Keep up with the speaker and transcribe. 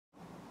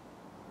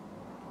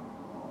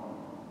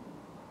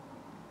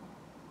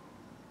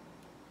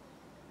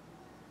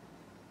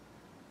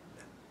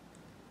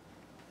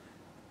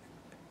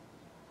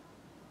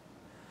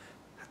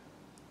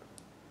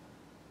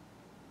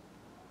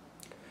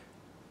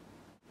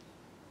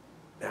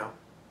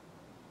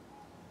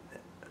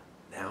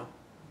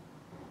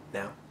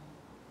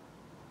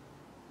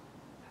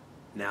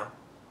Now?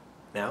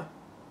 Now?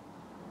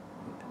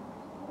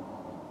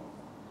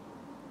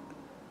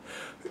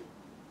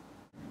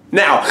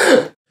 Now!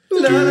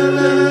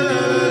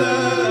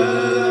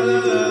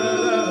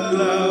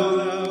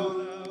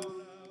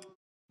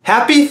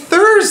 Happy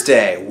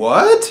Thursday!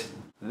 What?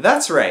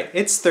 That's right,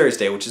 it's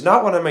Thursday, which is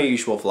not one of my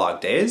usual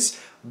vlog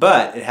days,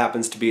 but it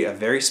happens to be a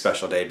very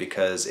special day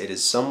because it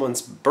is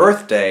someone's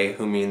birthday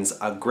who means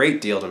a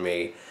great deal to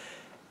me,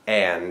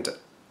 and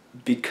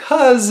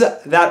because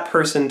that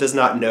person does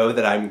not know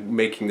that I'm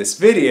making this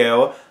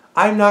video,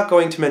 I'm not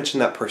going to mention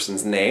that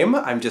person's name.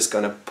 I'm just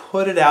going to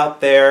put it out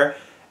there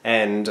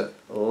and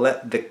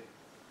let the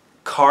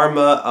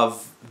karma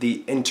of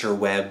the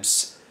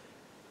interwebs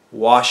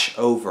wash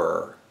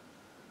over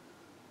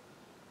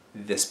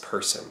this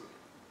person.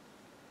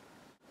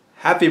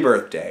 Happy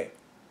birthday.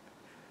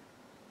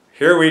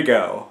 Here we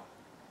go.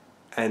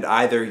 And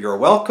either you're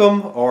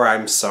welcome or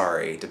I'm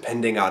sorry,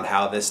 depending on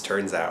how this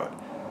turns out.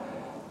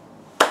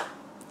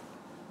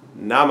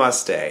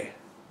 Namaste,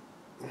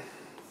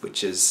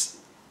 which is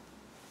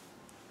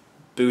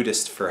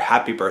Buddhist for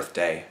happy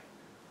birthday.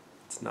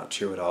 It's not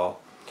true at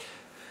all.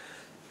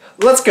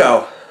 Let's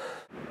go.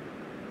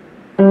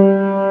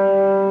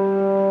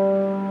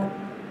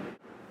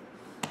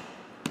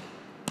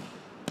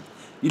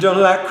 You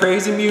don't like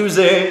crazy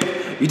music,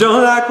 you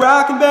don't like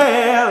rockin'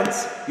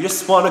 bands, you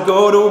just wanna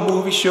go to a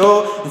movie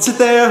show and sit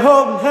there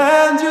holding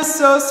hands, you're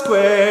so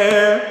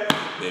square.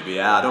 Baby,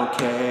 I don't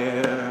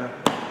care.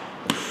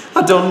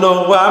 I don't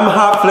know why my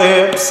heart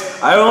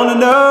flips, I only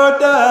know it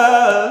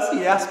does.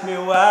 He asked me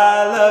why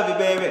I love you,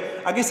 baby,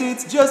 I guess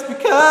it's just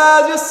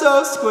because you're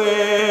so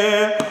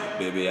square.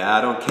 Baby, I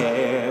don't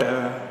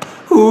care.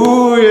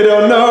 Ooh, you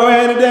don't know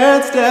any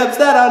dance steps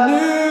that I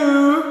knew.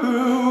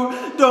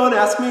 Don't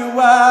ask me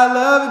why I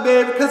love you,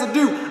 baby, cause I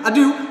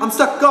do, I'm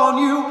stuck on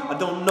you. I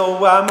don't know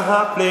why my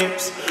heart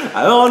flips,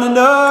 I only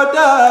know it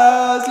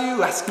does.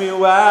 You ask me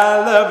why I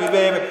love you,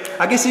 baby,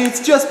 I guess it's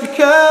just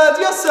because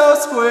you're so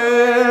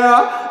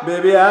square.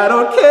 Baby, I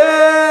don't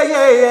care,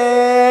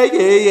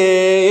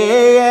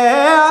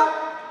 yeah.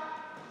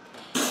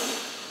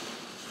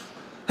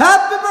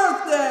 Happy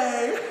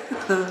birthday!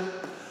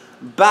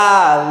 Bye,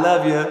 I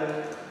love you.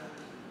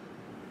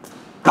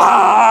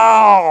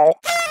 Bow!